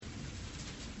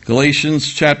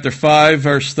Galatians chapter 5,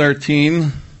 verse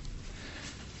 13.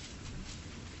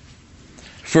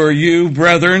 For you,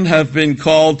 brethren, have been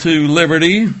called to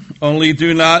liberty, only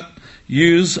do not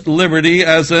use liberty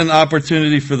as an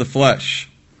opportunity for the flesh,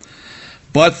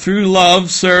 but through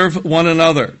love serve one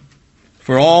another.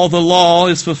 For all the law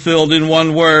is fulfilled in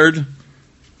one word,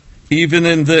 even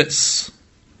in this: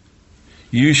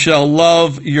 you shall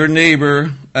love your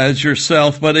neighbor as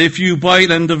yourself. But if you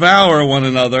bite and devour one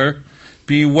another,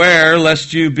 beware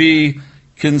lest you be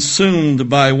consumed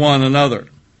by one another.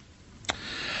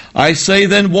 I say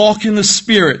then, walk in the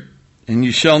Spirit, and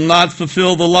you shall not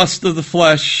fulfill the lust of the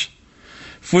flesh.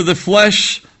 For the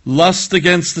flesh lusts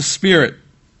against the Spirit,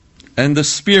 and the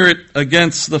Spirit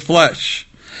against the flesh.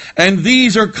 And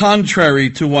these are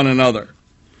contrary to one another,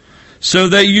 so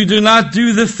that you do not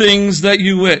do the things that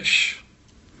you wish.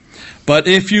 But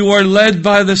if you are led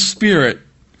by the Spirit,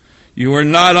 you are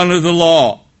not under the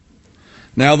law.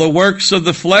 Now the works of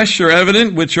the flesh are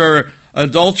evident, which are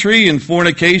adultery and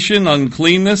fornication,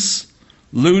 uncleanness,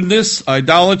 lewdness,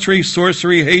 idolatry,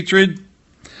 sorcery, hatred,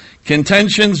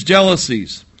 contentions,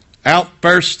 jealousies,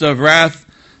 outbursts of wrath,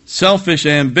 selfish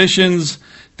ambitions,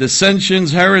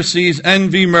 dissensions, heresies,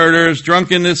 envy, murders,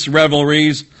 drunkenness,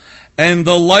 revelries, and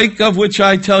the like, of which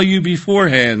I tell you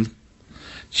beforehand,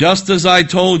 just as I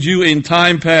told you in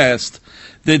time past,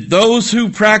 that those who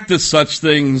practice such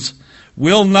things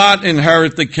will not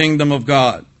inherit the kingdom of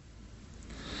God.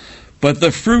 But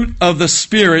the fruit of the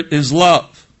Spirit is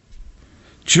love,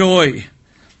 joy,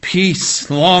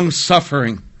 peace,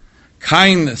 long-suffering,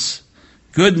 kindness,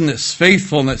 goodness,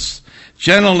 faithfulness,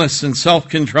 gentleness, and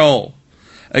self-control.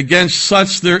 Against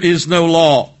such there is no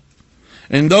law.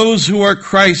 And those who are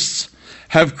Christ's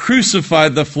have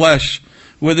crucified the flesh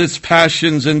with its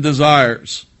passions and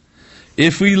desires.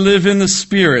 If we live in the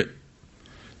Spirit,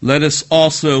 let us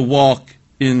also walk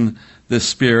in the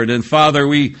Spirit. And Father,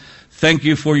 we thank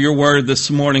you for your word this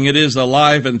morning. It is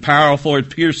alive and powerful. It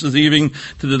pierces even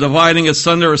to the dividing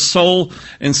asunder of soul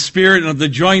and spirit and of the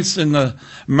joints and the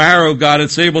marrow, God.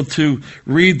 It's able to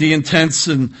read the intents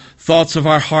and thoughts of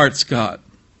our hearts, God.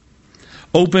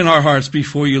 Open our hearts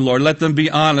before you, Lord. Let them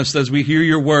be honest as we hear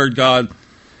your word, God.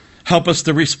 Help us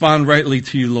to respond rightly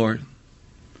to you, Lord.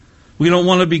 We don't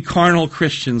want to be carnal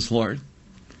Christians, Lord.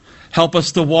 Help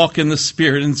us to walk in the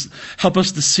Spirit and help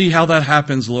us to see how that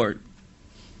happens, Lord.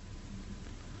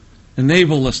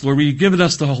 Enable us, Lord. You've given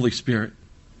us the Holy Spirit.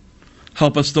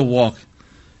 Help us to walk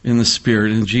in the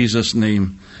Spirit. In Jesus'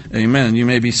 name, amen. You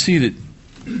may be seated.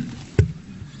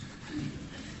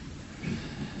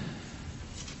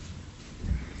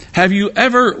 Have you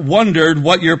ever wondered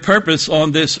what your purpose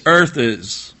on this earth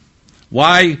is?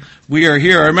 Why we are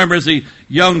here? I remember as a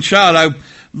young child, I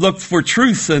looked for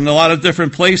truth in a lot of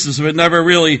different places, but never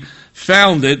really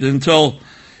found it until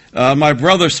my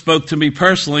brother spoke to me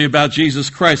personally about Jesus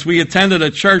Christ. We attended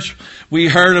a church. We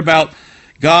heard about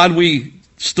God. We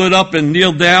stood up and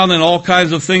kneeled down and all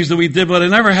kinds of things that we did, but I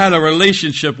never had a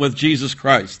relationship with Jesus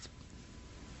Christ.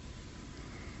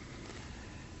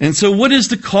 And so what is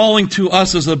the calling to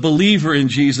us as a believer in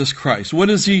Jesus Christ? What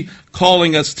is he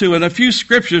calling us to? And a few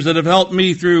scriptures that have helped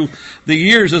me through the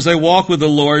years as I walk with the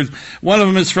Lord. One of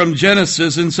them is from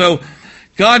Genesis. And so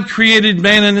God created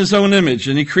man in his own image,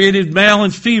 and he created male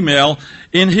and female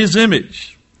in his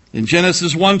image. In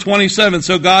Genesis 1:27,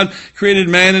 so God created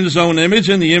man in his own image.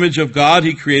 In the image of God,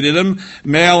 he created them.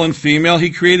 Male and female, he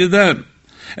created them.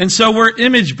 And so we're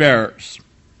image bearers.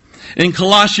 In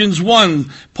Colossians 1,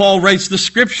 Paul writes the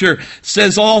scripture,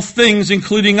 says all things,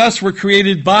 including us, were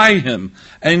created by him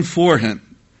and for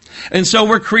him. And so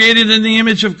we're created in the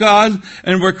image of God,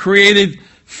 and we're created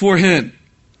for him.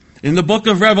 In the book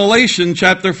of Revelation,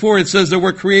 chapter 4, it says that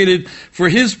we're created for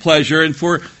his pleasure and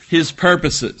for his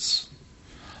purposes.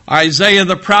 Isaiah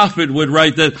the prophet would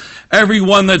write that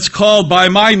everyone that's called by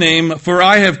my name, for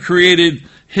I have created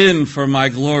him for my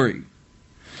glory.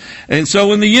 And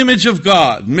so in the image of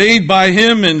God, made by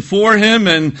him and for him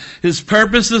and his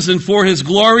purposes and for his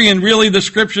glory, and really the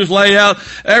scriptures lay out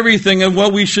everything and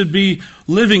what we should be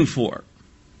living for.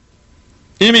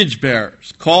 Image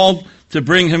bearers, called to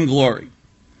bring him glory.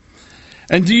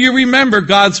 And do you remember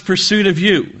God's pursuit of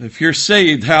you? If you're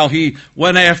saved, how he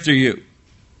went after you.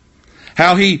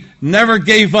 How he never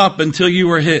gave up until you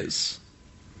were his.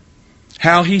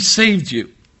 How he saved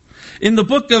you. In the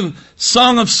book of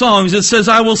Song of Songs, it says,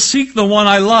 I will seek the one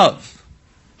I love.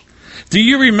 Do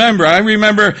you remember? I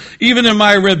remember even in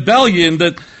my rebellion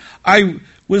that I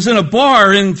was in a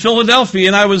bar in Philadelphia,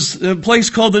 and I was in a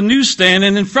place called the Newsstand,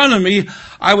 and in front of me,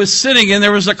 I was sitting, and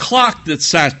there was a clock that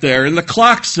sat there, and the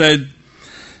clock said,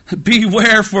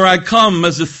 beware, for I come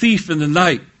as a thief in the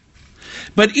night.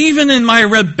 But even in my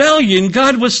rebellion,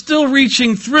 God was still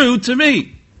reaching through to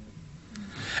me.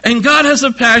 And God has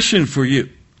a passion for you.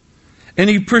 And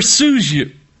He pursues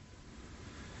you.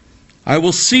 I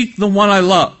will seek the one I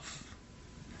love.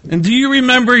 And do you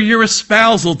remember your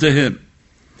espousal to Him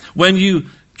when you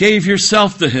gave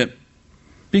yourself to Him?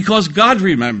 Because God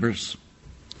remembers.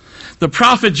 The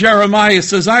prophet Jeremiah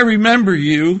says, I remember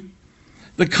you,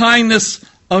 the kindness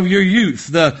of your youth,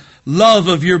 the love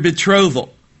of your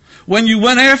betrothal, when you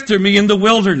went after me in the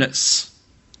wilderness.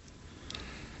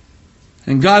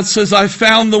 And God says, I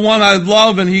found the one I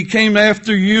love, and He came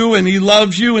after you, and He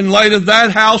loves you. In light of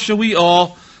that, how shall we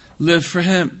all live for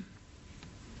Him?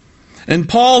 And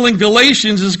Paul in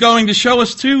Galatians is going to show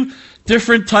us two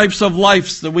different types of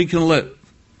lives that we can live.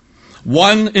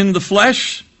 One in the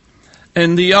flesh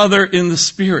and the other in the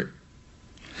Spirit.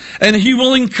 And he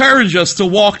will encourage us to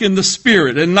walk in the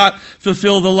Spirit and not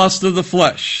fulfill the lust of the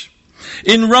flesh.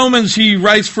 In Romans he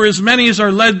writes, for as many as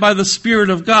are led by the Spirit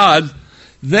of God,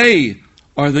 they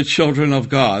are the children of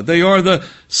God. They are the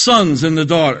sons and the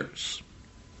daughters.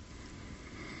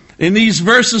 In these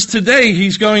verses today,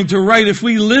 he's going to write, if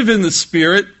we live in the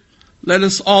Spirit, let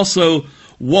us also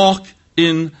walk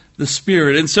in the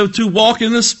Spirit. And so to walk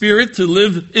in the Spirit, to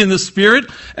live in the Spirit,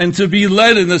 and to be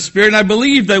led in the Spirit, and I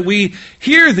believe that we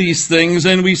hear these things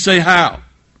and we say, how?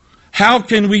 How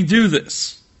can we do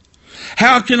this?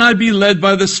 How can I be led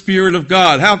by the Spirit of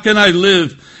God? How can I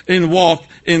live and walk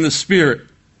in the Spirit?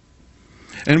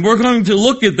 And we're going to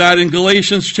look at that in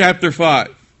Galatians chapter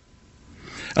 5.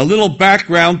 A little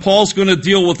background, Paul's going to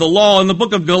deal with the law. In the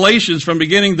book of Galatians, from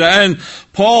beginning to end,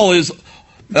 Paul is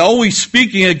always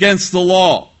speaking against the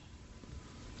law.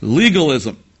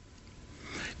 Legalism.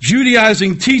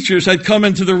 Judaizing teachers had come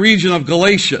into the region of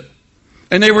Galatia,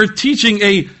 and they were teaching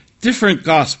a different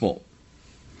gospel.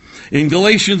 In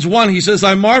Galatians 1, he says,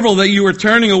 I marvel that you are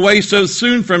turning away so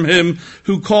soon from Him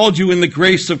who called you in the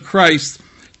grace of Christ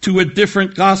to a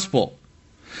different gospel,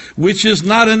 which is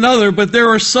not another, but there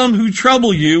are some who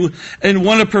trouble you and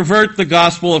want to pervert the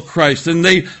gospel of Christ. And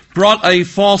they brought a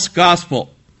false gospel,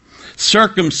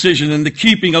 circumcision and the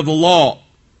keeping of the law.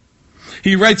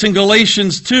 He writes in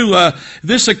Galatians 2,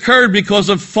 this occurred because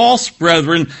of false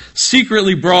brethren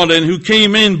secretly brought in, who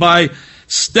came in by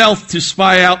stealth to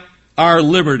spy out our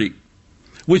liberty,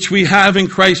 which we have in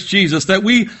Christ Jesus, that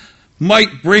they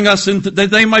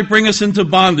might bring us into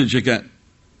bondage again.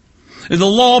 And the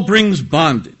law brings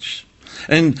bondage.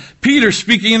 And Peter,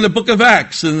 speaking in the book of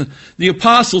Acts, and the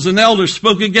apostles and elders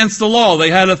spoke against the law. They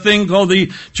had a thing called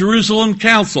the Jerusalem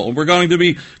Council. We're going to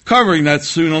be covering that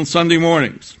soon on Sunday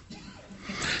mornings.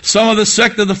 Some of the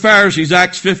sect of the Pharisees,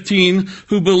 Acts 15,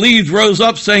 who believed, rose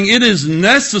up saying, it is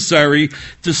necessary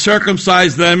to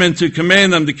circumcise them and to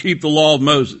command them to keep the law of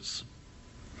Moses.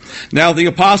 Now the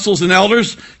apostles and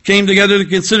elders came together to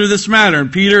consider this matter.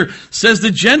 And Peter says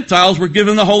the Gentiles were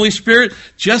given the Holy Spirit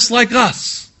just like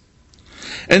us,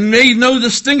 and made no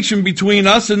distinction between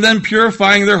us and them,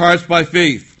 purifying their hearts by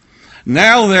faith.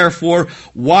 Now, therefore,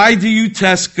 why do you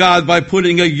test God by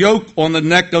putting a yoke on the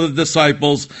neck of the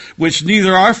disciples, which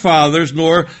neither our fathers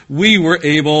nor we were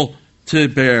able to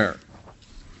bear?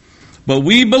 But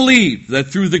we believe that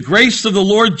through the grace of the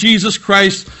Lord Jesus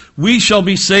Christ, we shall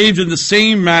be saved in the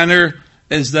same manner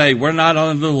as they. We're not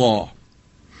under the law.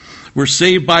 We're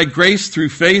saved by grace through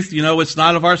faith. You know, it's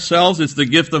not of ourselves. It's the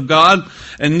gift of God.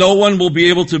 And no one will be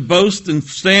able to boast and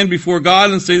stand before God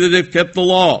and say that they've kept the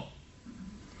law.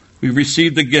 We've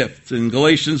received the gift. In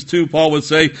Galatians 2, Paul would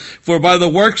say, for by the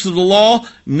works of the law,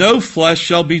 no flesh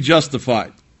shall be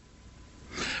justified.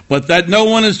 But that no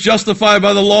one is justified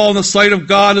by the law in the sight of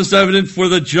God is evident, for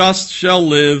the just shall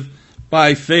live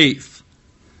by faith.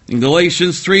 In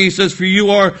Galatians 3, he says, for you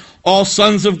are all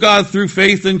sons of God through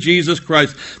faith in Jesus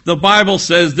Christ. The Bible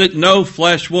says that no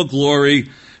flesh will glory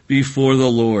before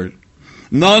the Lord.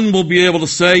 None will be able to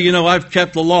say, you know, I've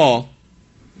kept the law.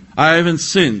 I haven't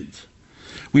sinned.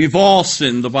 We've all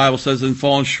sinned, the Bible says, and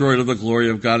fallen short of the glory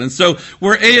of God. And so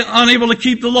we're unable to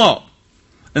keep the law.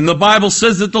 And the Bible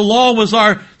says that the law was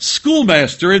our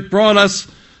schoolmaster. It brought us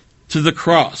to the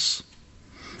cross.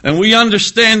 And we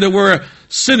understand that we're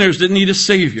sinners that need a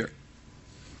Savior.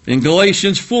 In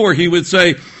Galatians 4, he would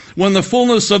say, when the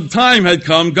fullness of time had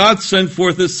come, God sent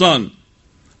forth His Son,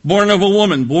 born of a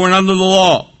woman, born under the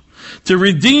law, to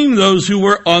redeem those who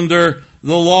were under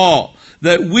the law,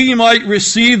 that we might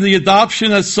receive the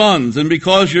adoption as sons. And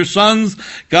because you're sons,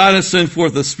 God has sent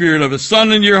forth the Spirit of His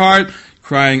Son in your heart,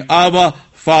 crying, Abba,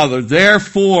 Father.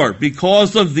 Therefore,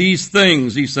 because of these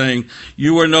things, he's saying,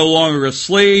 you are no longer a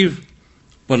slave,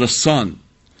 but a son.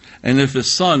 And if a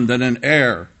son, then an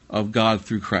heir of God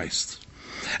through Christ.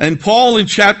 And Paul in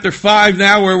chapter 5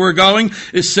 now, where we're going,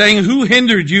 is saying, who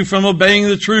hindered you from obeying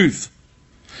the truth?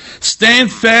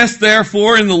 Stand fast,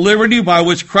 therefore, in the liberty by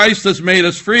which Christ has made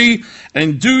us free,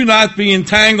 and do not be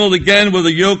entangled again with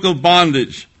a yoke of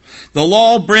bondage. The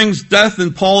law brings death,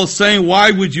 and Paul is saying,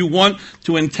 why would you want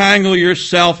to entangle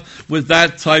yourself with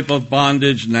that type of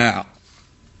bondage now?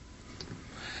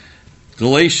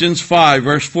 Galatians 5,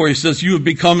 verse 4, he says, you have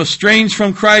become estranged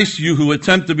from Christ, you who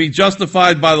attempt to be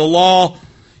justified by the law,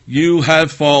 you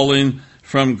have fallen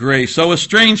from grace. So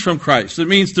estranged from Christ, it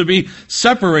means to be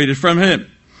separated from him.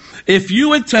 If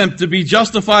you attempt to be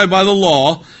justified by the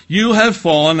law, you have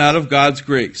fallen out of God's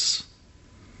grace.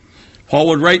 Paul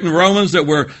would write in Romans that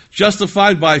we're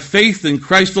justified by faith in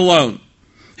Christ alone.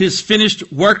 His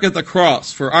finished work at the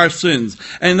cross for our sins.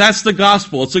 And that's the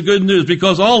gospel. It's the good news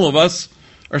because all of us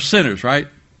are sinners, right?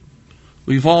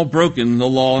 We've all broken the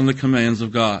law and the commands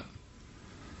of God.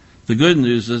 The good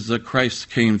news is that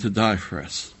Christ came to die for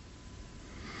us.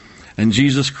 And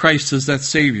Jesus Christ is that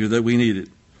Savior that we needed.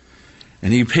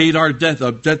 And he paid our debt,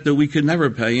 a debt that we could never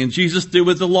pay. And Jesus did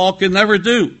what the law could never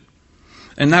do.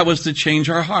 And that was to change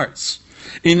our hearts.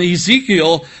 In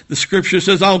Ezekiel, the scripture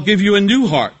says, I'll give you a new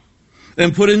heart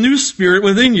and put a new spirit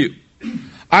within you.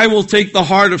 I will take the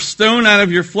heart of stone out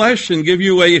of your flesh and give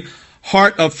you a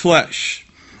heart of flesh.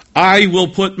 I will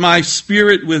put my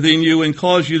spirit within you and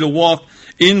cause you to walk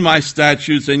in my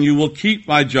statutes, and you will keep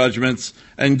my judgments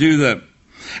and do them.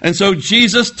 And so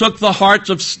Jesus took the hearts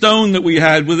of stone that we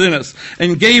had within us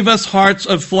and gave us hearts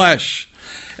of flesh.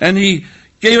 And he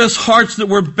gave us hearts that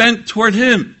were bent toward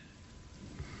him.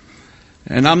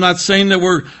 And I'm not saying that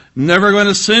we're never going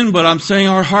to sin, but I'm saying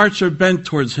our hearts are bent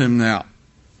towards him now.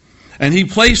 And he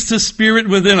placed his spirit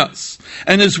within us.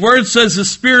 And his word says his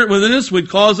spirit within us would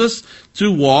cause us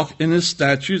to walk in his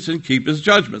statutes and keep his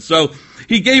judgments. So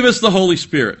he gave us the Holy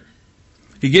Spirit.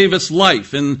 He gave us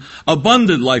life, and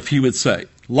abundant life, he would say.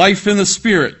 Life in the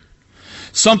Spirit.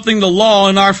 Something the law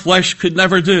in our flesh could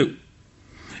never do.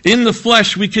 In the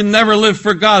flesh, we can never live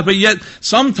for God, but yet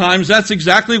sometimes that's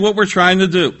exactly what we're trying to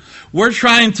do. We're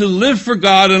trying to live for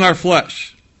God in our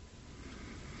flesh.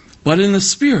 But in the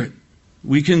Spirit,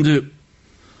 we can do.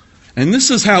 And this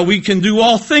is how we can do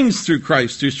all things through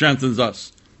Christ who strengthens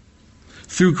us.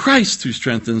 Through Christ who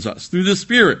strengthens us, through the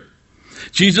Spirit.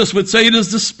 Jesus would say it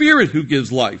is the Spirit who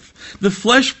gives life. The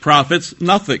flesh profits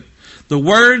nothing. The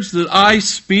words that I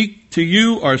speak to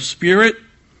you are spirit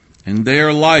and they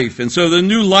are life. And so the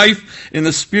new life in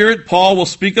the Spirit, Paul will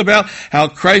speak about how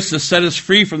Christ has set us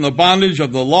free from the bondage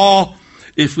of the law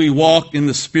if we walk in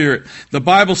the Spirit. The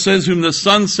Bible says, whom the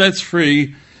Son sets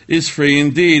free is free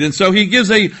indeed. And so he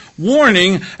gives a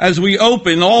warning as we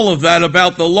open all of that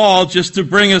about the law, just to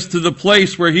bring us to the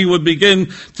place where he would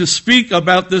begin to speak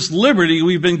about this liberty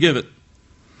we've been given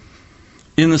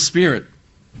in the Spirit.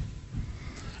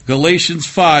 Galatians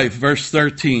 5, verse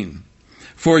 13.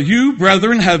 For you,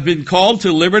 brethren, have been called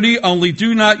to liberty, only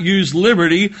do not use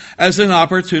liberty as an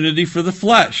opportunity for the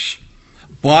flesh,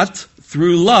 but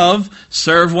through love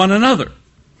serve one another.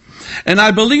 And I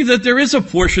believe that there is a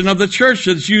portion of the church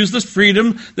that's used this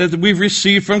freedom that we've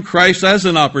received from Christ as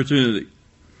an opportunity.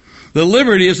 The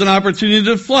liberty is an opportunity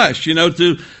to the flesh,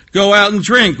 to go out and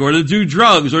drink or to do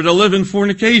drugs or to live in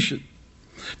fornication,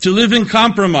 to live in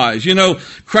compromise.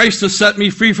 Christ has set me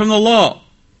free from the law.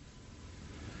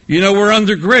 We're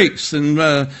under grace, and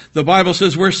the Bible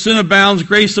says where sin abounds,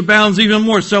 grace abounds even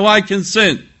more, so I can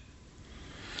sin.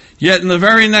 Yet in the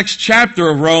very next chapter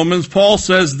of Romans, Paul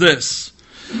says this,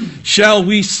 shall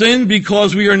we sin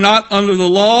because we are not under the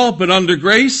law, but under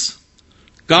grace?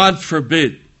 God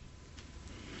forbid.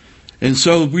 And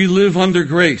so we live under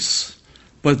grace.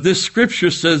 But this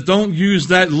scripture says don't use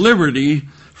that liberty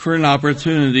for an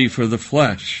opportunity for the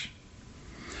flesh.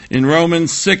 In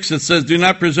Romans 6 it says, do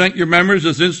not present your members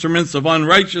as instruments of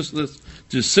unrighteousness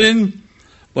to sin,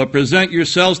 but present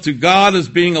yourselves to God as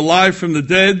being alive from the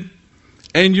dead,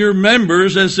 and your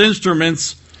members as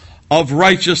instruments of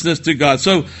righteousness to God.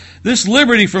 So this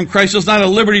liberty from Christ is not a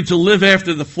liberty to live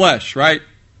after the flesh, right?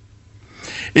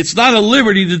 It's not a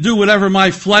liberty to do whatever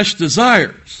my flesh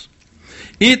desires.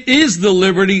 It is the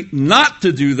liberty not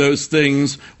to do those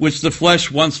things which the flesh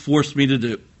once forced me to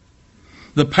do.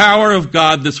 The power of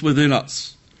God that's within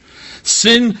us.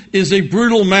 Sin is a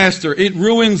brutal master. It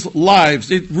ruins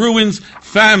lives. It ruins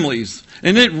families.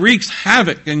 And it wreaks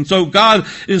havoc. And so God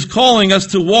is calling us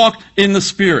to walk in the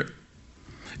Spirit.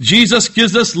 Jesus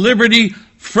gives us liberty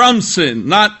from sin,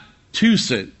 not to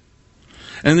sin.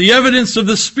 And the evidence of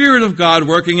the Spirit of God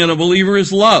working in a believer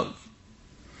is love.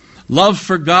 Love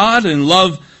for God and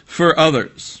love for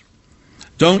others.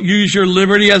 Don't use your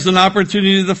liberty as an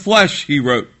opportunity of the flesh, he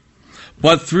wrote,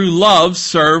 but through love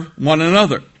serve one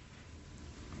another.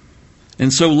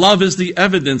 And so love is the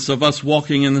evidence of us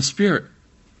walking in the Spirit.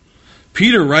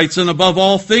 Peter writes, and above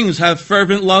all things, have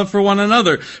fervent love for one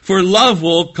another, for love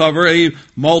will cover a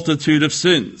multitude of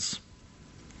sins.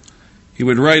 He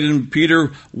would write in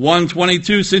Peter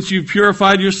 1:22, since you've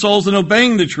purified your souls in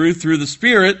obeying the truth through the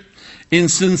Spirit, in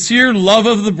sincere love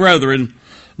of the brethren,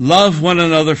 love one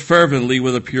another fervently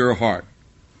with a pure heart.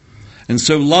 And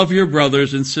so love your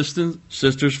brothers and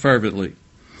sisters fervently.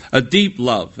 A deep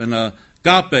love, an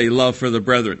agape love for the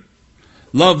brethren.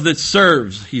 Love that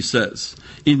serves, he says.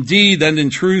 In deed and in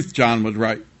truth, John would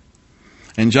write.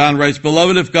 And John writes,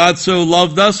 beloved, if God so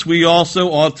loved us, we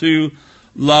also ought to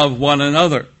love one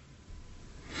another.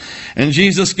 And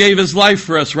Jesus gave his life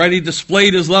for us, right? He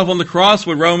displayed his love on the cross,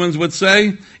 what Romans would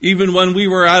say. Even when we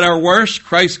were at our worst,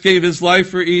 Christ gave his life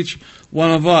for each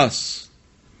one of us.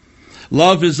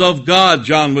 Love is of God,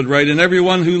 John would write, and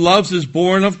everyone who loves is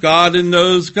born of God and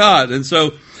knows God. And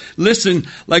so, listen,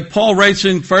 like Paul writes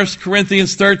in 1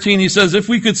 Corinthians 13, he says, if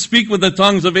we could speak with the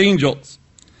tongues of angels,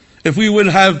 if we would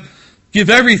give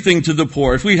everything to the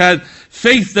poor, if we had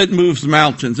faith that moves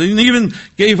mountains, and even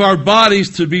gave our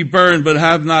bodies to be burned but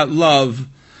have not love,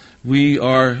 we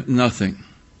are nothing.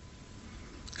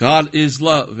 God is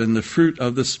love, and the fruit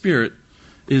of the Spirit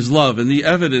is love, and the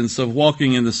evidence of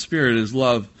walking in the Spirit is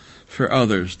love for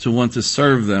others, to want to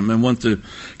serve them and want to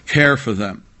care for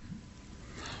them.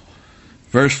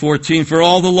 Verse 14, for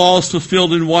all the law is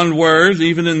fulfilled in one word,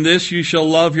 even in this you shall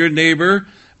love your neighbor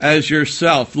as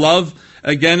yourself. Love,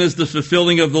 again, is the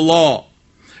fulfilling of the law.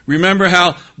 Remember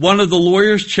how one of the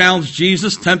lawyers challenged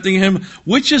Jesus, tempting him,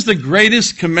 which is the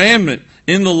greatest commandment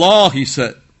in the law, he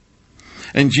said.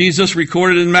 And Jesus,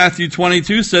 recorded in Matthew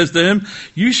 22, says to him,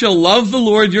 you shall love the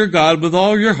Lord your God with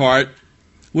all your heart,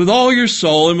 with all your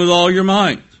soul, and with all your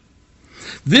mind.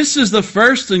 This is the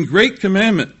first and great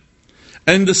commandment.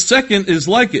 And the second is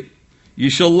like it. You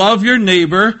shall love your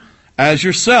neighbor as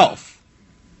yourself.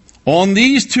 On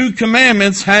these two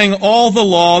commandments hang all the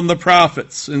law and the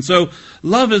prophets. And so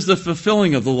love is the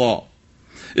fulfilling of the law.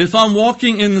 If I'm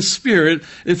walking in the Spirit,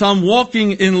 if I'm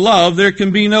walking in love, there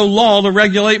can be no law to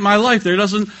regulate my life. There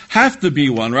doesn't have to be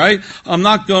one, right? I'm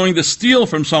not going to steal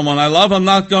from someone I love. I'm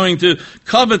not going to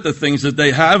covet the things that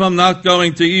they have. I'm not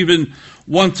going to even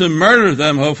want to murder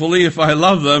them, hopefully, if I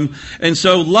love them. And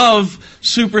so love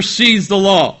supersedes the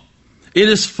law. It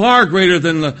is far greater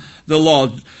than the law.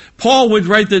 Paul would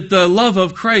write that the love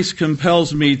of Christ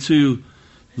compels me to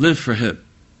live for him.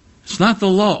 It's not the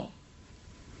law.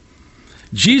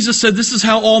 Jesus said, this is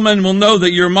how all men will know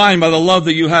that you're mine, by the love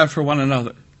that you have for one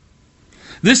another.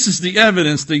 This is the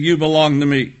evidence that you belong to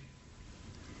me.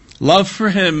 Love for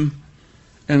him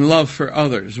and love for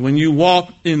others. When you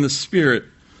walk in the Spirit,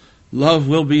 love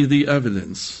will be the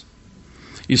evidence.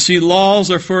 You see, laws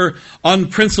are for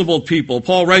unprincipled people.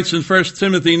 Paul writes in 1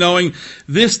 Timothy, knowing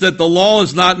this, that the law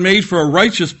is not made for a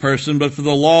righteous person, but for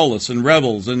the lawless and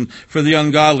rebels and for the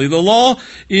ungodly. The law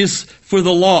is for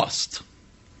the lost,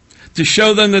 to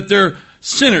show them that they're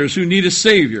sinners who need a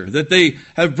Savior, that they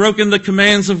have broken the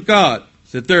commands of God,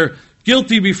 that they're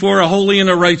guilty before a holy and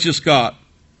a righteous God.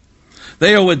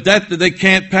 They owe a debt that they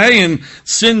can't pay, and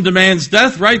sin demands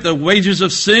death, right? The wages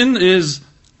of sin is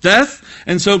death.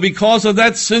 And so because of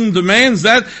that, sin demands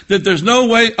that there's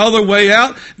no other way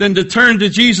out than to turn to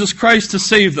Jesus Christ to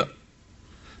save them.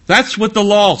 That's what the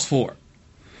law's for.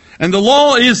 And the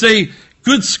law is a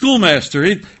good schoolmaster.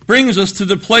 It brings us to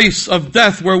the place of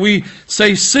death where we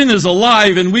say sin is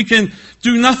alive and we can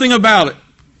do nothing about it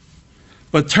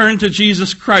but turn to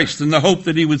Jesus Christ in the hope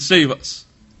that he would save us.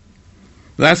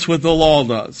 That's what the law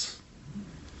does.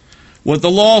 What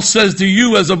the law says to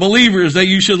you as a believer is that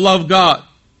you should love God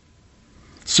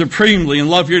supremely and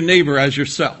love your neighbor as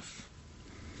yourself.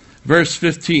 Verse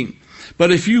 15.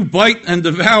 But if you bite and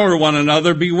devour one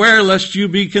another, beware lest you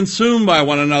be consumed by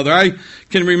one another. I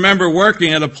can remember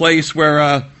working at a place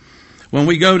where when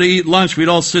we go to eat lunch, we'd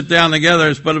all sit down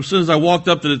together. But as soon as I walked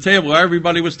up to the table,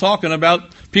 everybody was talking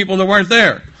about people that weren't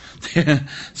there.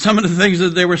 Some of the things that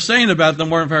they were saying about them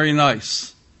weren't very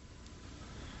nice.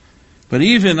 But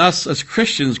even us as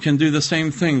Christians can do the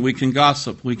same thing. We can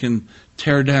gossip. We can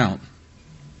tear down.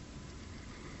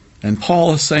 And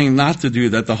Paul is saying not to do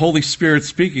that. The Holy Spirit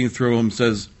speaking through him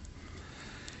says,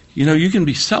 you can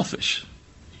be selfish.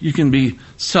 You can be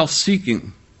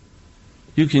self-seeking.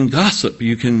 You can gossip.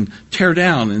 You can tear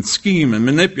down and scheme and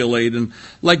manipulate. And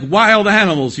like wild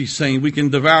animals, he's saying, we can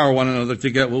devour one another to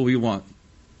get what we want.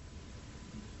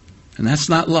 And that's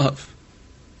not love.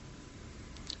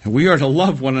 And we are to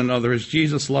love one another as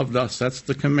Jesus loved us. That's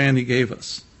the command he gave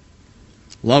us.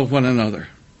 Love one another.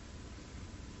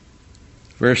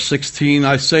 Verse 16,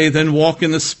 I say then walk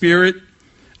in the Spirit,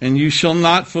 and you shall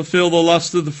not fulfill the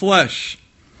lust of the flesh.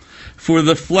 For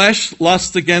the flesh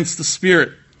lusts against the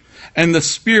Spirit, and the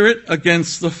Spirit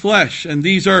against the flesh. And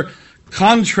these are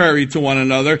contrary to one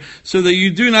another, so that you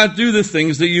do not do the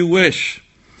things that you wish.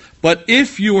 But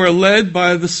if you are led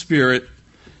by the Spirit,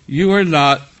 you are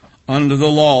not under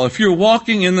the law. If you're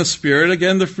walking in the Spirit,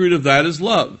 again, the fruit of that is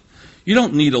love. You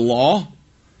don't need a law.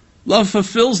 Love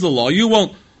fulfills the law. You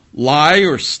won't lie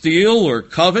or steal or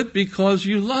covet because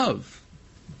you love.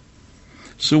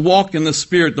 So walk in the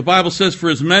Spirit. The Bible says, for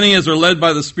as many as are led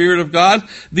by the Spirit of God,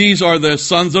 these are the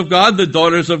sons of God, the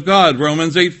daughters of God.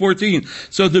 Romans 8:14.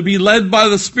 So to be led by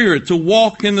the Spirit, to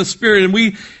walk in the Spirit. And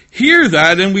we hear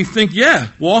that and we think, yeah,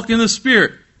 walk in the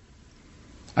Spirit.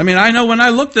 I mean, I know when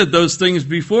I looked at those things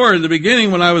before, in the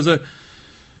beginning, when I was a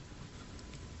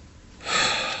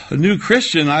new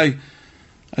Christian, I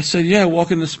said, yeah,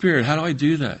 walk in the Spirit. How do I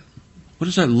do that? What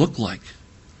does that look like?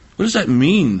 What does that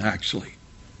mean, actually?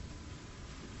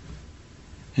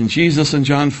 And Jesus in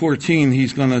John 14,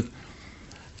 he's going to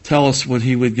tell us what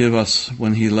he would give us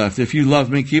when he left. If you love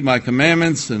me, keep my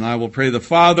commandments, and I will pray the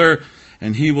Father,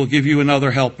 and he will give you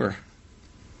another helper,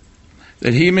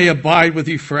 that he may abide with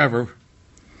you forever.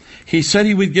 He said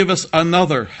he would give us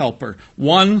another helper,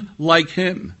 one like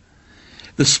him.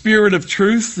 The Spirit of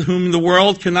truth, whom the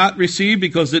world cannot receive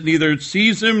because it neither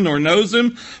sees him nor knows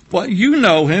him, but you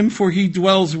know him, for he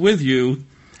dwells with you,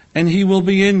 and he will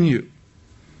be in you.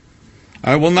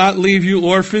 I will not leave you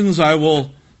orphans, I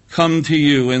will come to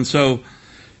you. And so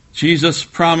Jesus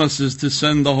promises to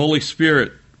send the Holy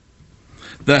Spirit,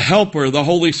 the Helper, the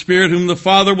Holy Spirit, whom the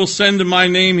Father will send in my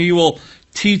name. He will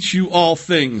teach you all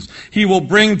things. He will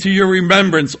bring to your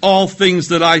remembrance all things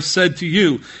that I said to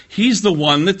you. He's the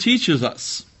one that teaches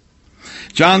us.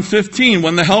 John 15,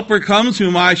 when the Helper comes,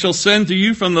 whom I shall send to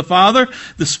you from the Father,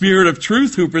 the Spirit of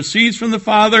truth who proceeds from the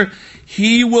Father,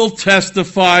 he will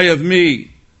testify of me.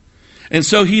 And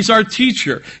so he's our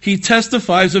teacher. He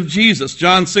testifies of Jesus.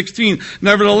 John 16,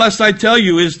 nevertheless I tell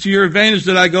you, it is to your advantage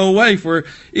that I go away. For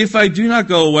if I do not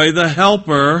go away, the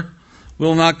Helper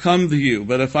will not come to you.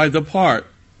 But if I depart,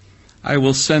 I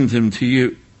will send him to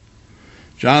you.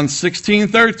 John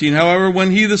 16:13, however,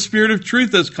 when he, the Spirit of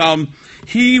truth, has come,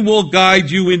 he will guide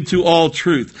you into all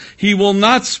truth. He will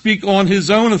not speak on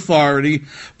his own authority,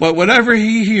 but whatever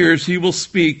he hears, he will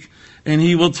speak, and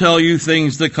he will tell you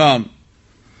things to come.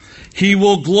 He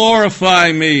will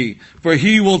glorify me, for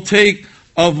he will take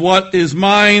of what is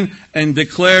mine and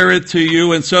declare it to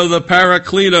you. And so the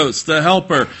Parakletos, the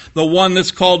Helper, the one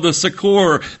that's called the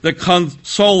Succorer, the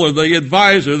Consoler, the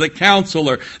Advisor, the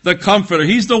Counselor, the Comforter,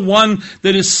 he's the one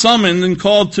that is summoned and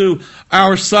called to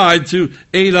our side to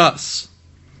aid us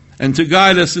and to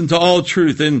guide us into all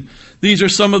truth. And these are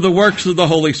some of the works of the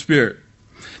Holy Spirit.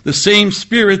 The same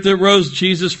Spirit that rose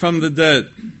Jesus from the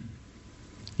dead.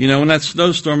 You know, in that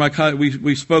snowstorm,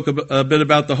 we spoke a bit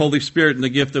about the Holy Spirit and the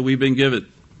gift that we've been given.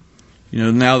 You know,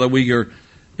 now that we are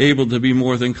able to be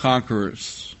more than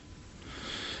conquerors.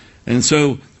 And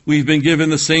so we've been given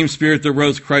the same Spirit that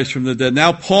rose Christ from the dead.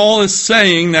 Now Paul is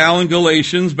saying, now in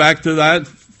Galatians, back to that,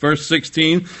 verse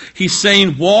 16, he's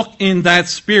saying, walk in that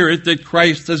Spirit that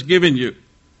Christ has given you.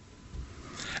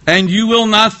 And you will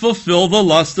not fulfill the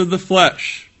lust of the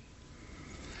flesh.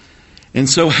 And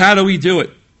so how do we do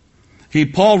it?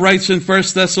 Paul writes in 1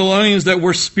 Thessalonians that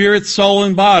we're spirit, soul,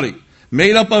 and body,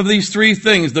 made up of these three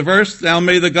things. The verse, now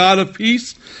may the God of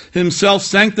peace himself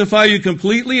sanctify you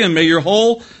completely, and may your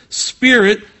whole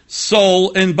spirit,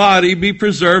 soul, and body be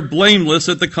preserved blameless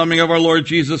at the coming of our Lord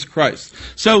Jesus Christ.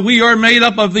 So we are made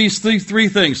up of these three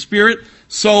things, spirit,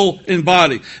 soul, and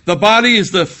body. The body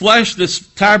is the flesh, this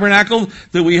tabernacle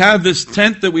that we have, this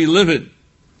tent that we live in.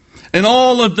 And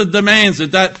all of the demands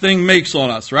that thing makes on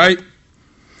us, right?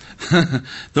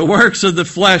 The works of the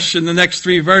flesh in the next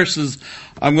three verses,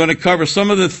 I'm going to cover some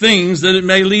of the things that it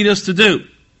may lead us to do.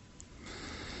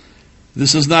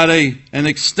 This is not an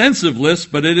extensive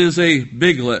list, but it is a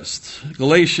big list.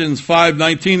 Galatians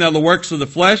 5:19, now the works of the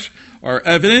flesh are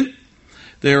evident.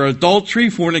 They are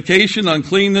adultery, fornication,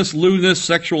 uncleanness, lewdness,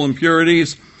 sexual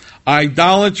impurities,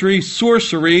 idolatry,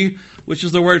 sorcery, which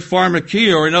is the word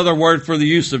pharmakia, or another word for the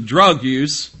use of drug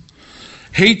use,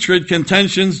 hatred,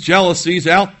 contentions, jealousies,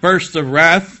 outbursts of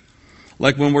wrath,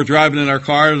 like when we're driving in our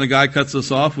car and the guy cuts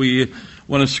us off, we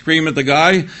want to scream at the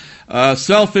guy.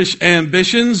 Selfish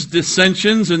ambitions,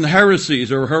 dissensions, and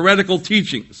heresies, or heretical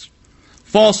teachings,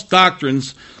 false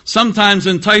doctrines, sometimes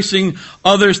enticing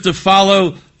others to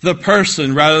follow the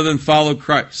person rather than follow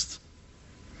Christ.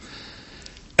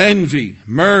 envy,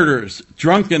 murders,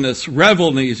 drunkenness,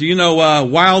 revelries,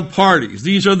 wild parties.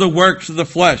 These are the works of the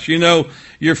flesh.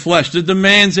 Your flesh, the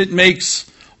demands it makes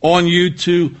on you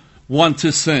to want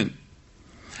to sin.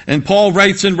 And Paul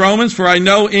writes in Romans, for I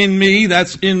know in me,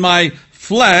 that's in my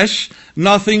flesh,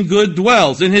 nothing good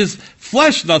dwells. In his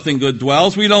flesh, nothing good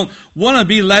dwells. We don't want to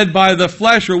be led by the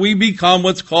flesh, or we become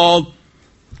what's called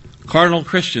carnal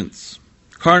Christians.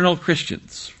 Carnal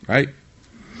Christians, right?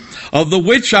 Of the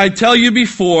which I tell you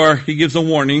before, he gives a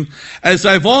warning, as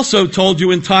I've also told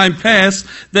you in time past,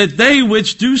 that they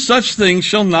which do such things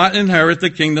shall not inherit the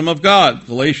kingdom of God.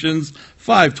 Galatians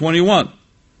 5:21.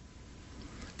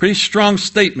 Pretty strong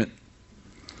statement.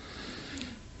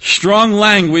 Strong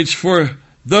language for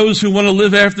those who want to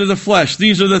live after the flesh.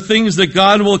 These are the things that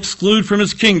God will exclude from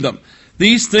his kingdom.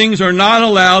 These things are not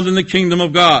allowed in the kingdom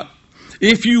of God.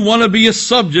 If you want to be a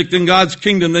subject in God's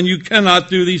kingdom, then you cannot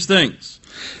do these things.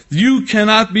 You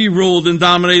cannot be ruled and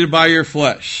dominated by your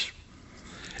flesh.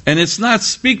 And it's not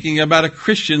speaking about a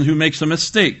Christian who makes a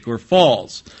mistake or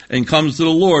falls and comes to the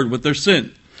Lord with their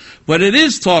sin. But it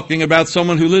is talking about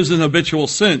someone who lives in habitual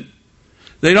sin.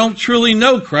 They don't truly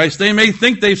know Christ. They may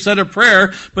think they've said a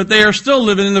prayer, but they are still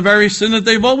living in the very sin that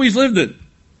they've always lived in.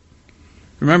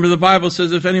 Remember, the Bible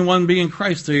says, if anyone be in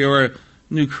Christ, they are a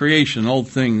new creation. Old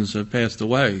things have passed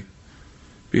away.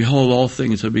 Behold, all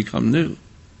things have become new.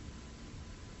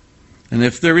 And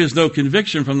if there is no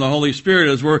conviction from the Holy Spirit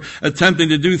as we're attempting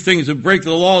to do things that break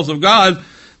the laws of God,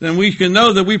 then we can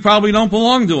know that we probably don't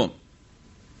belong to him.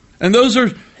 And those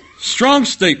are strong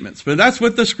statements, but that's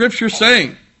what the Scripture's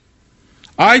saying.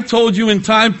 I told you in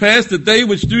time past that they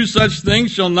which do such things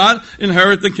shall not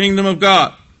inherit the kingdom of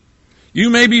God. You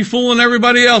may be fooling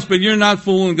everybody else, but you're not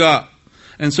fooling God.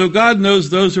 And so God knows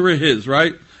those who are his,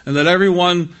 right? And that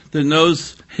everyone that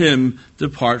knows him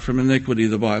depart from iniquity,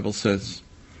 the Bible says.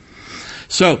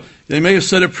 So, they may have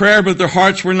said a prayer, but their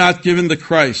hearts were not given to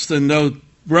Christ. And though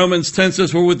Romans 10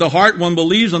 says, for with the heart one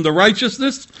believes unto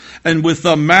righteousness, and with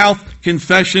the mouth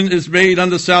confession is made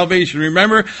unto salvation.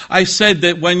 Remember, I said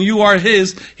that when you are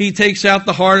his, he takes out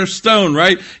the heart of stone,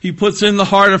 right? He puts in the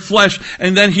heart of flesh,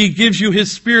 and then he gives you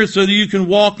his spirit so that you can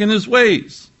walk in his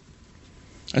ways.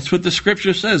 That's what the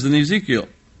Scripture says in Ezekiel.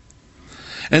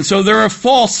 And so there are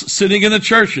false sitting in the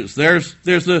churches. There's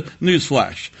the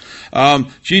newsflash.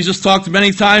 Jesus talked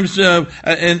many times in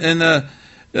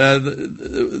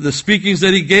the speakings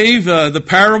that he gave, the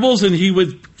parables, and he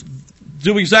would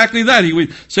do exactly that. He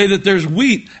would say that there's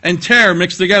wheat and tare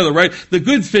mixed together, right? The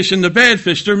good fish and the bad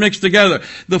fish, they're mixed together.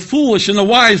 The foolish and the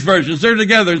wise virgins, they're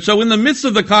together. And so in the midst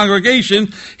of the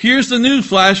congregation, here's the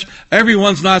newsflash,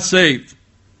 everyone's not saved.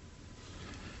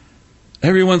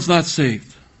 Everyone's not saved.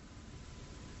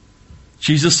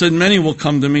 Jesus said, many will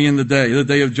come to me in the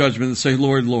day of judgment, and say,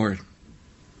 Lord, Lord.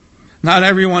 Not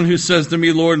everyone who says to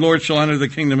me, Lord, Lord, shall enter the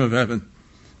kingdom of heaven,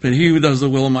 but he who does the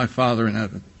will of my Father in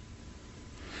heaven.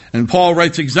 And Paul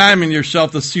writes, examine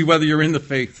yourself to see whether you're in the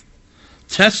faith.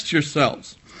 Test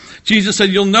yourselves. Jesus said,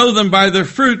 you'll know them by their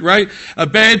fruit, right? A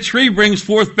bad tree brings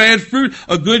forth bad fruit.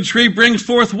 A good tree brings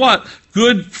forth what?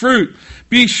 Good fruit.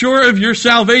 Be sure of your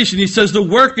salvation. He says to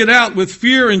work it out with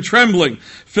fear and trembling.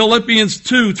 Philippians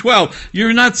 2:12.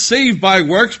 You're not saved by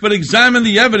works, but examine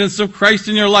the evidence of Christ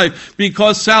in your life,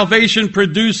 because salvation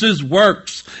produces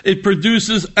works. It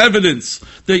produces evidence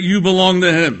that you belong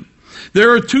to him.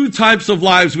 There are two types of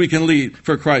lives we can lead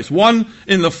for Christ. One,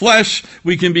 in the flesh,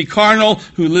 we can be carnal,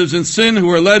 who lives in sin, who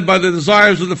are led by the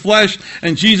desires of the flesh,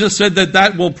 and Jesus said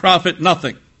that will profit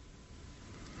nothing.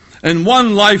 And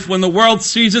one life, when the world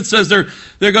sees it, says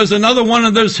there goes another one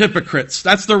of those hypocrites.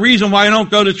 That's the reason why I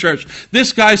don't go to church.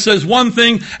 This guy says one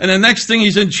thing, and the next thing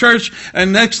he's in church,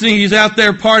 and next thing he's out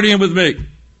there partying with me.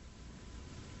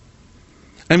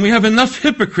 And we have enough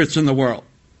hypocrites in the world.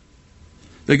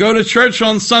 They go to church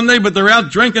on Sunday, but they're out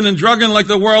drinking and drugging like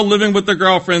the world, living with their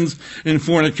girlfriends in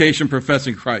fornication,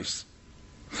 professing Christ.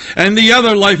 And the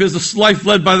other life is the life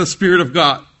led by the Spirit of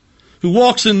God, who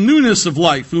walks in newness of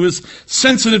life, who is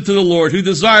sensitive to the Lord, who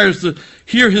desires to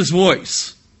hear his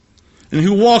voice, and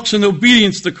who walks in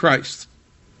obedience to Christ.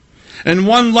 And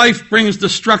one life brings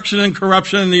destruction and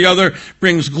corruption, and the other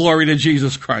brings glory to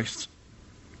Jesus Christ.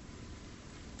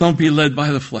 Don't be led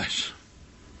by the flesh.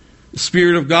 The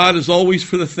Spirit of God is always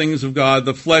for the things of God.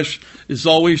 The flesh is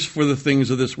always for the things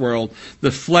of this world.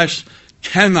 The flesh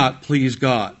cannot please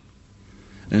God.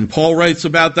 And Paul writes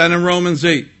about that in Romans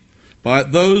 8.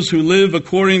 But those who live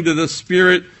according to the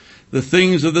Spirit, the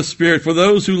things of the Spirit. For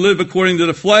those who live according to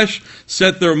the flesh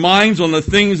set their minds on the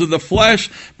things of the flesh,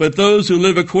 but those who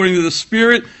live according to the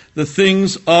Spirit, the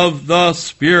things of the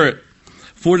Spirit.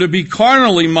 For to be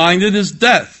carnally minded is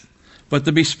death, but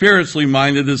to be spiritually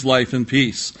minded is life and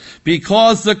peace.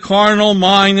 Because the carnal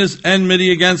mind is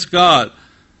enmity against God.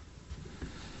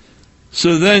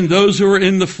 So then those who are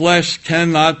in the flesh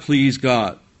cannot please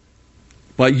God.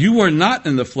 But you are not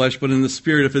in the flesh, but in the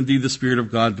Spirit, if indeed the Spirit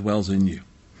of God dwells in you.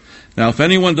 Now, if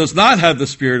anyone does not have the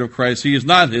Spirit of Christ, he is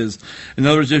not his. In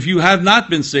other words, if you have not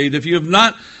been saved, if you have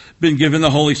not been given the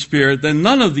Holy Spirit, then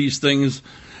none of these things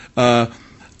appeal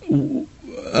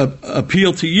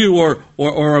to you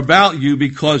or about you,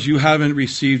 because you haven't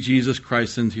received Jesus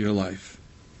Christ into your life.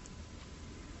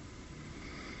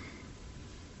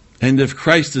 And if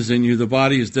Christ is in you, the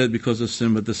body is dead because of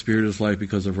sin, but the Spirit is life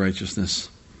because of righteousness.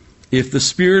 If the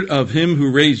Spirit of him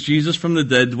who raised Jesus from the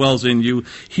dead dwells in you,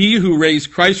 he who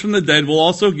raised Christ from the dead will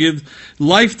also give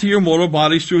life to your mortal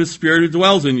bodies through his Spirit who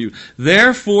dwells in you.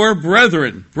 Therefore,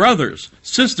 brethren, brothers,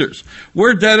 sisters,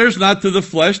 we're debtors not to the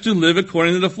flesh to live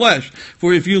according to the flesh.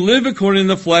 For if you live according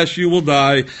to the flesh, you will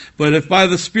die. But if by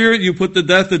the Spirit you put to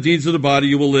death the deeds of the body,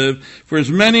 you will live. For as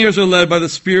many as are led by the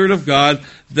Spirit of God,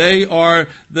 they are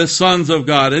the sons of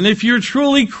God. And if you're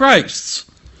truly Christ's,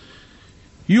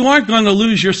 you aren't going to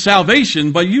lose your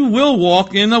salvation, but you will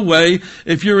walk in a way,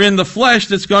 if you're in the flesh,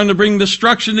 that's going to bring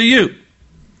destruction to you.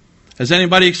 Has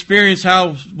anybody experienced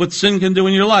what sin can do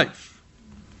in your life?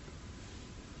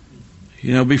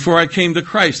 You know, before I came to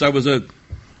Christ, I was a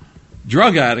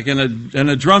drug addict and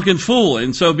a drunken fool.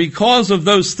 And so because of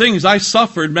those things, I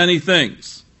suffered many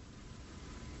things.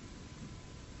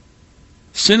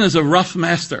 Sin is a rough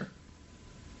master.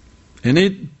 And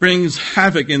it brings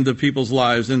havoc into people's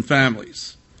lives and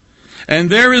families.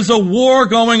 And there is a war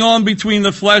going on between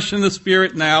the flesh and the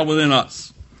Spirit now within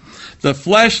us. The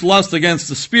flesh lusts against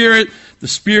the Spirit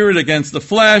against the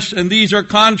flesh, and these are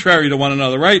contrary to one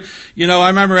another, right? You know, I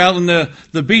remember out in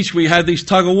the beach, we had these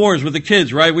tug of wars with the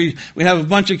kids, right? We have a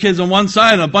bunch of kids on one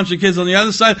side and a bunch of kids on the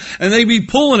other side, and they'd be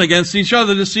pulling against each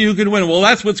other to see who could win. Well,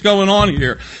 that's what's going on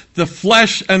here. The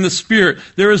flesh and the Spirit.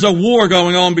 There is a war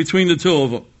going on between the two of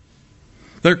them.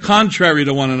 They're contrary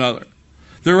to one another.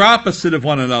 They're opposite of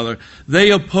one another.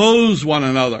 They oppose one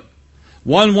another.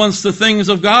 One wants the things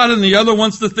of God and the other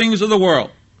wants the things of the world.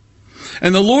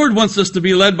 And the Lord wants us to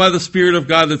be led by the Spirit of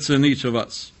God that's in each of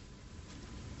us.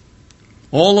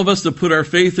 All of us to put our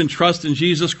faith and trust in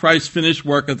Jesus Christ's finished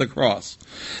work at the cross.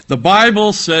 The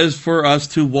Bible says for us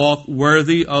to walk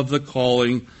worthy of the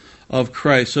calling of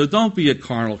Christ. So don't be a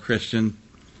carnal Christian.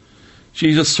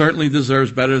 Jesus certainly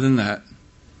deserves better than that.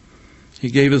 He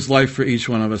gave his life for each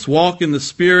one of us. Walk in the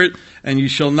Spirit, and you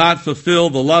shall not fulfill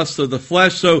the lust of the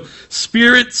flesh. So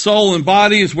spirit, soul, and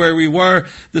body is where we were.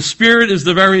 The Spirit is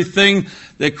the very thing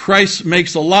that Christ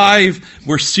makes alive.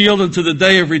 We're sealed unto the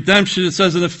day of redemption, it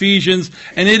says in Ephesians.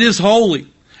 And it is holy.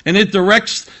 And it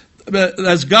directs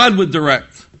as God would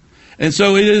direct. And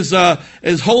so it is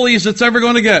as holy as it's ever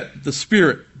going to get, the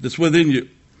Spirit that's within you.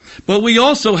 But we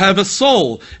also have a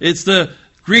soul. It's the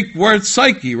Greek word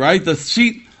psyche, right? The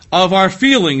seat of our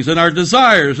feelings and our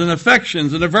desires and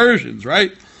affections and aversions,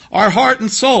 right? Our heart and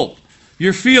soul,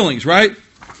 your feelings, right?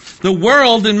 The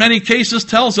world, in many cases,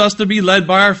 tells us to be led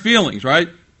by our feelings, right?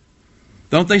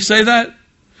 Don't they say that?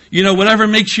 You know, whatever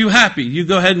makes you happy, you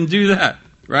go ahead and do that,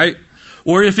 right?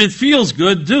 Or if it feels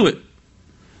good, do it.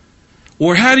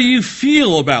 Or how do you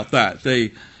feel about that?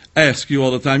 They ask you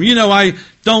all the time. You know, I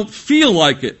don't feel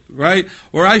like it, right?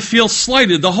 Or I feel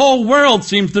slighted. The whole world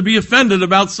seems to be offended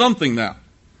about something now.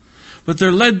 But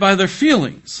they're led by their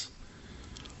feelings.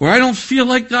 Or I don't feel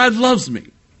like God loves me.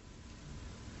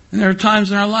 And there are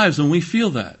times in our lives when we feel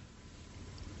that.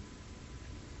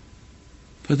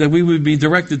 But that we would be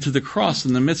directed to the cross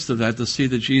in the midst of that to see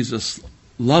that Jesus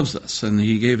loves us and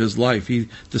he gave his life. He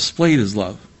displayed his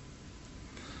love.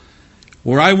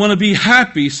 Or I want to be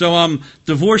happy, so I'm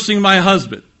divorcing my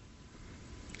husband.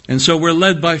 And so we're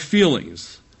led by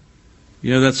feelings.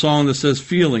 You know that song that says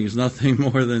feelings, nothing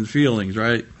more than feelings,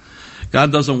 right?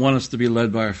 God doesn't want us to be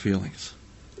led by our feelings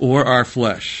or our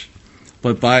flesh,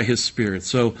 but by his Spirit.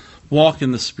 So walk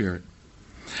in the Spirit.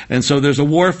 And so there's a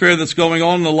warfare that's going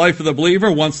on in the life of the believer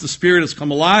once the Spirit has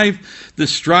come alive,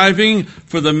 this striving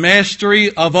for the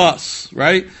mastery of us,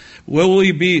 right? Will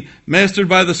we be mastered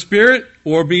by the Spirit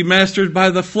or be mastered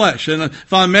by the flesh? And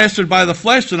if I'm mastered by the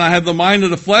flesh and I have the mind of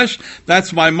the flesh,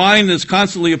 that's my mind is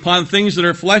constantly upon things that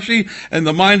are fleshy, and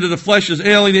the mind of the flesh is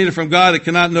alienated from God. It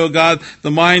cannot know God.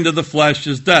 The mind of the flesh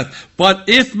is death. But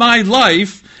if my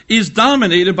life is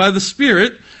dominated by the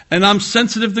Spirit and I'm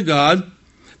sensitive to God,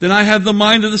 then I have the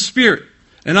mind of the Spirit.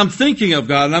 And I'm thinking of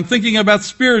God, and I'm thinking about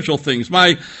spiritual things.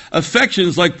 My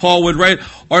affections, like Paul would write,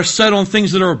 are set on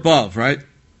things that are above, right?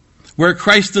 Where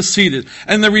Christ is seated.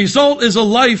 And the result is a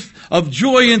life of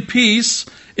joy and peace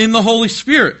in the Holy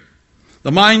Spirit.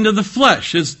 The mind of the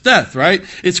flesh is death, right?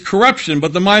 It's corruption,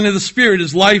 but the mind of the Spirit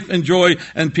is life and joy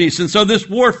and peace. And so this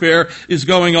warfare is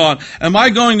going on. Am I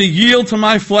going to yield to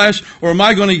my flesh, or am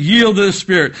I going to yield to the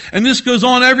Spirit? And this goes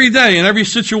on every day in every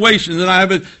situation, and I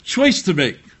have a choice to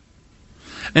make.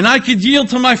 And I could yield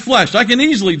to my flesh. I can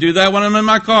easily do that when I'm in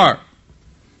my car.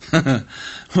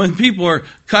 When people are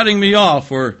cutting me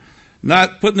off or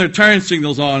not putting their turn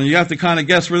signals on, and you have to kind of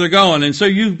guess where they're going, and so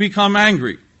you become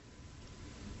angry.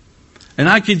 And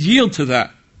I could yield to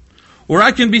that. Or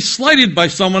I can be slighted by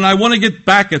someone, I want to get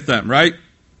back at them, right?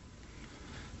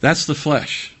 That's the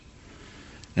flesh.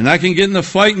 And I can get in a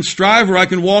fight and strive, or I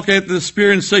can walk after the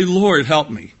Spirit and say, Lord, help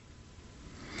me.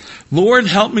 Lord,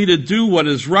 help me to do what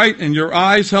is right in your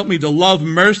eyes. Help me to love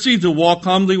mercy, to walk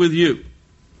humbly with you.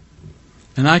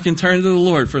 And I can turn to the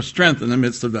Lord for strength in the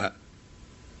midst of that.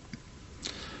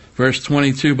 Verse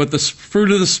 22, but the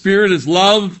fruit of the Spirit is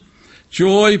love,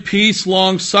 joy, peace,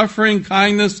 long-suffering,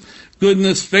 kindness,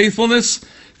 goodness, faithfulness,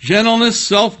 gentleness,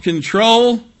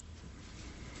 self-control.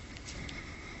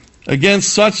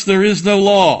 Against such there is no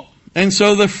law. And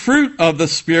so the fruit of the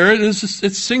Spirit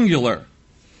it's singular.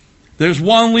 There's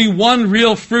only one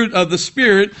real fruit of the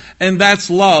Spirit, and that's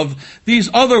love.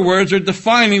 These other words are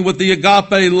defining what the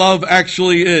agape love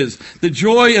actually is. The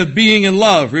joy of being in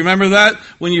love. Remember that?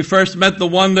 When you first met the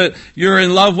one that you're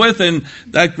in love with, and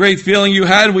that great feeling you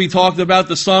had, we talked about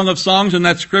the Song of Songs and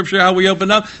that scripture, how we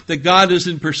opened up, that God is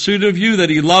in pursuit of you, that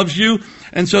He loves you.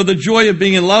 And so the joy of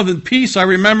being in love and peace, I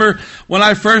remember when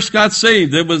I first got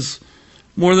saved, it was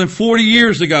more than 40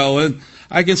 years ago, and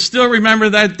I can still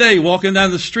remember that day walking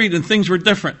down the street and things were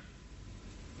different.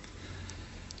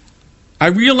 I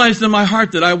realized in my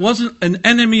heart that I wasn't an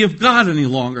enemy of God any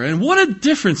longer. And what a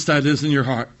difference that is in your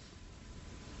heart.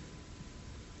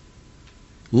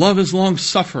 Love is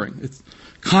long-suffering. It's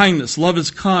kindness. Love is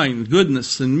kind.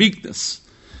 Goodness and meekness.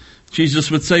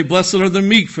 Jesus would say, blessed are the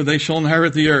meek, for they shall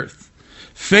inherit the earth.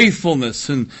 Faithfulness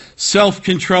and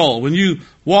self-control. When you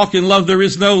walk in love, there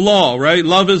is no law, right?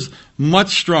 Love is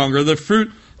much stronger. The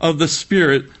fruit of the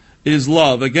Spirit is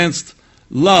love. Against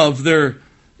love, there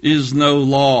is no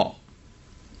law.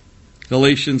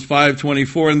 Galatians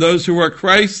 5:24, and those who are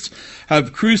Christ's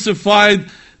have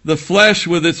crucified the flesh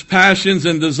with its passions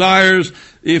and desires.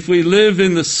 If we live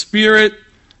in the Spirit,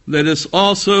 let us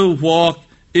also walk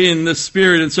in the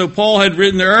Spirit. And so Paul had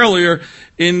written earlier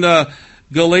in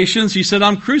Galatians, he said,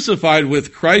 I'm crucified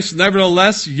with Christ,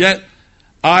 nevertheless, yet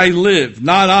I live.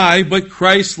 Not I, but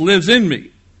Christ lives in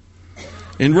me.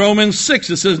 In Romans 6,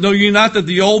 it says, know ye not that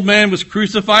the old man was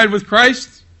crucified with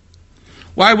Christ?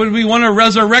 Why would we want to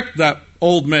resurrect that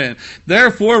old man?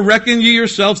 Therefore, reckon ye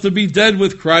yourselves to be dead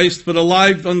with Christ, but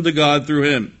alive unto God through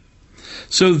him.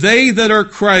 So they that are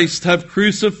Christ have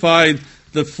crucified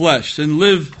the flesh and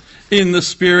live in the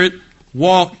Spirit,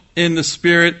 walk in the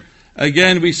Spirit.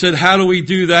 Again, we said, how do we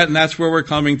do that? And that's where we're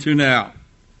coming to now.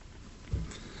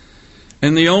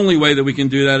 And the only way that we can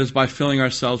do that is by filling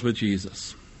ourselves with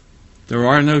Jesus. There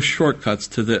are no shortcuts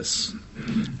to this.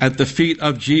 At the feet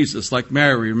of Jesus, like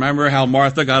Mary. Remember how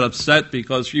Martha got upset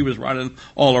because she was running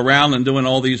all around and doing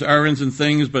all these errands and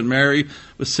things, but Mary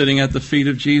was sitting at the feet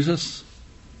of Jesus?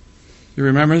 You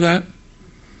remember that?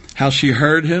 How she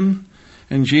heard him?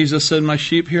 And Jesus said, my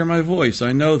sheep hear my voice.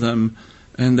 I know them,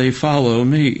 and they follow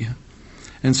me.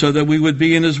 And so that we would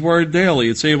be in his word daily.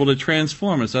 It's able to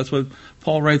transform us. That's what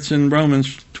Paul writes in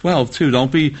Romans 12, too.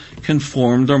 Don't be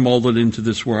conformed or molded into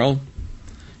this world.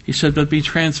 He said, but be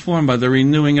transformed by the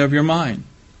renewing of your mind.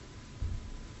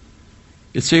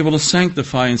 It's able to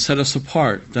sanctify and set us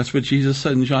apart. That's what Jesus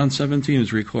said in John 17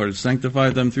 is recorded. Sanctify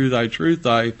them through thy truth.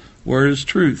 Thy word is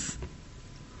truth.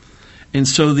 And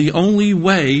so the only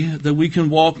way that we can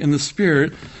walk in the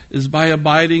Spirit is by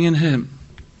abiding in him.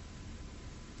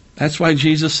 That's why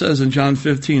Jesus says in John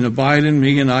 15, abide in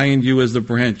me and I in you, as the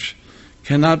branch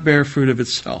cannot bear fruit of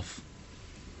itself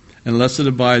unless it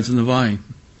abides in the vine.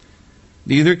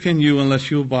 Neither can you unless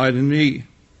you abide in me.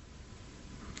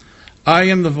 I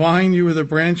am the vine, you are the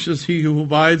branches. He who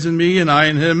abides in me and I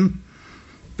in him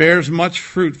bears much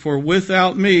fruit. For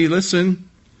without me, listen,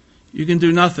 you can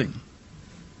do nothing.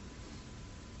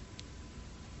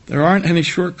 There aren't any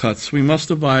shortcuts. We must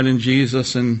abide in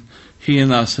Jesus and he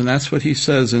in us. And that's what he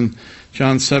says in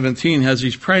John 17 as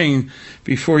he's praying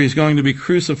before he's going to be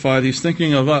crucified. He's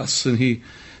thinking of us, and he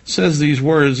says these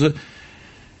words,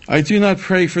 I do not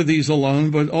pray for these alone,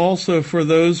 but also for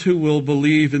those who will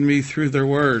believe in me through their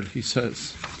word, he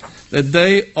says, that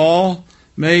they all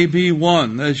may be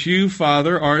one, as you,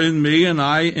 Father, are in me and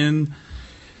I in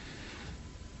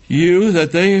you,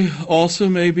 that they also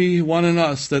may be one in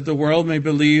us, that the world may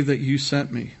believe that you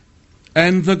sent me.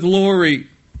 And the glory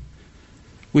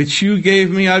which you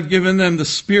gave me, I've given them, the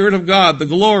Spirit of God, the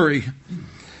glory,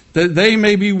 that they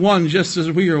may be one just as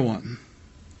we are one.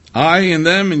 I in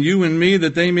them and you in me,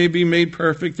 that they may be made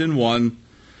perfect in one,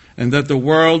 and that the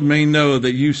world may know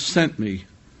that you sent me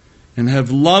and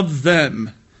have loved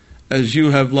them as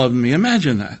you have loved me.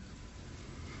 Imagine that.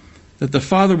 That the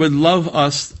Father would love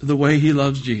us the way he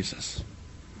loves Jesus.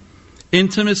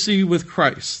 Intimacy with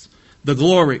Christ, the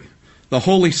glory, the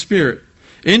Holy Spirit.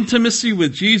 Intimacy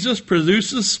with Jesus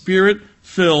produces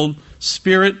Spirit-filled,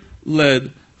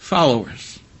 Spirit-led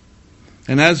followers.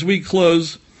 And as we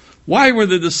close, why were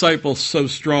the disciples so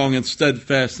strong and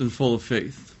steadfast and full of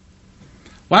faith?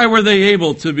 Why were they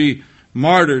able to be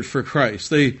martyred for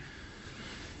Christ?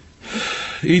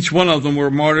 Each one of them were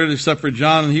martyred except for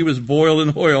John, and he was boiled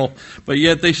in oil, but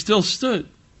yet they still stood.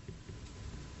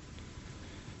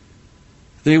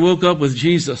 They woke up with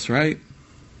Jesus, right?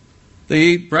 They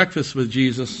ate breakfast with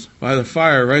Jesus by the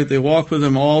fire, right? They walked with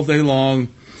him all day long.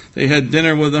 They had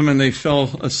dinner with him, and they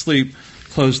fell asleep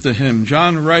close to him.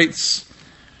 John writes,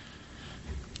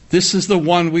 this is the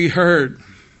one we heard.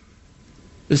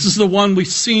 This is the one we've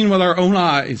seen with our own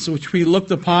eyes, which we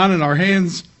looked upon and our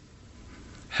hands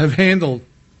have handled.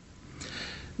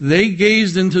 They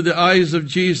gazed into the eyes of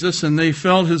Jesus, and they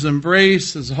felt his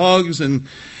embrace, his hugs, and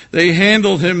they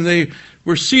handled him. They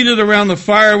were seated around the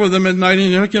fire with him at night,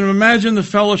 and you can imagine the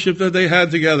fellowship that they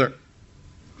had together.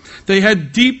 They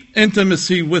had deep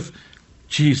intimacy with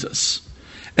Jesus,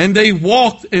 and they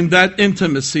walked in that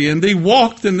intimacy, and they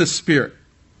walked in the Spirit.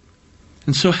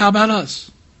 And so how about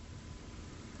us?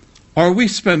 Are we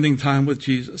spending time with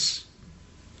Jesus?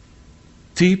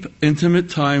 Deep, intimate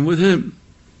time with him.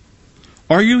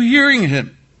 Are you hearing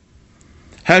him?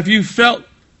 Have you felt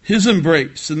his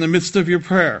embrace in the midst of your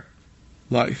prayer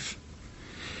life?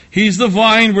 He's the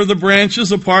vine, we're the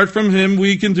branches. Apart from him,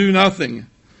 we can do nothing.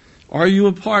 Are you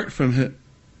apart from him?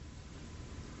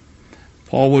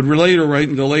 Paul would later write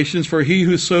in Galatians, for he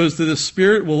who sows to the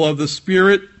Spirit will of the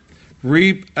Spirit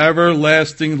reap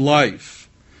everlasting life.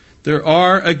 There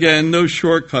are, again, no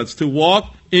shortcuts. To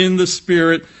walk in the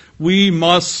Spirit, we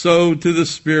must sow to the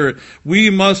Spirit. We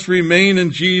must remain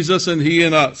in Jesus and he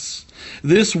in us.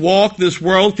 This walk, this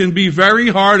world can be very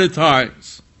hard at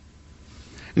times.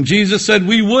 And Jesus said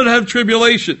we would have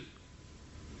tribulation.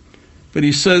 But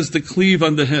he says to cleave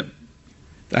unto him,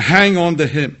 to hang on to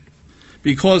him,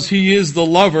 because he is the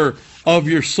lover of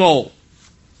your soul.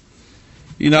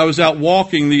 You know, I was out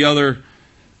walking a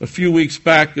few weeks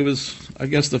back. It was, I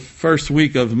guess, the first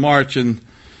week of March, and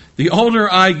the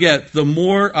older I get, the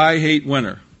more I hate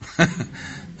winter.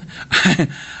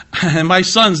 And my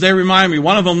sons, they remind me,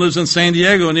 one of them lives in San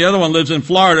Diego and the other one lives in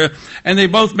Florida, and they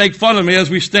both make fun of me as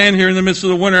we stand here in the midst of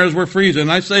the winter as we're freezing.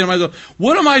 And I say to myself,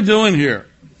 what am I doing here?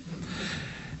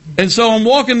 And so I'm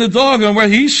walking the dog,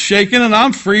 and he's shaking and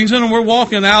I'm freezing, and we're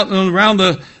walking out and around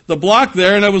the block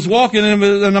there, and I was walking and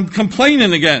I'm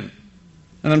complaining again.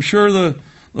 And I'm sure the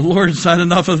Lord's had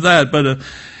enough of that.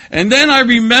 And then I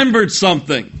remembered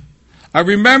something. I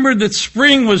remembered that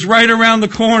spring was right around the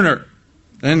corner.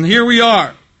 And here we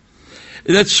are.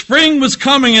 That spring was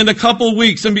coming in a couple of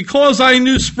weeks. And because I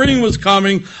knew spring was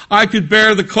coming, I could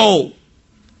bear the cold.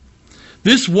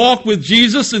 This walk with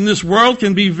Jesus in this world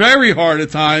can be very hard at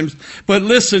times. But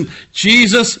listen,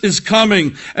 Jesus is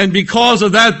coming. And because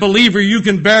of that, believer, you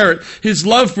can bear it. His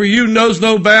love for you knows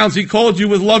no bounds. He called you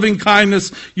with loving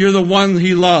kindness. You're the one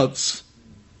he loves.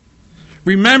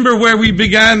 Remember where we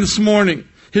began this morning.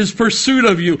 His pursuit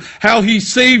of you, how he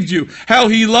saved you, how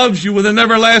he loves you with an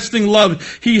everlasting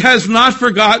love. He has not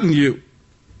forgotten you.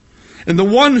 And the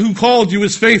one who called you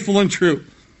is faithful and true.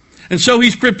 And so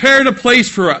he's prepared a place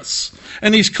for us.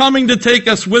 And he's coming to take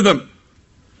us with him.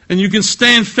 And you can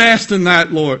stand fast in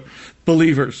that, Lord,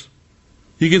 believers.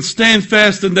 You can stand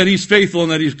fast in that he's faithful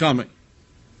and that he's coming.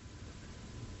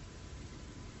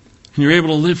 And you're able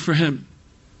to live for him.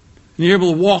 And you're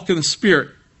able to walk in the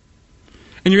Spirit.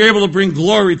 And you're able to bring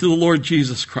glory to the Lord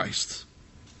Jesus Christ.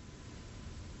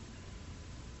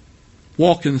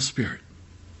 Walk in the Spirit.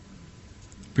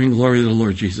 Bring glory to the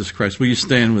Lord Jesus Christ. Will you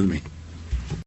stand with me?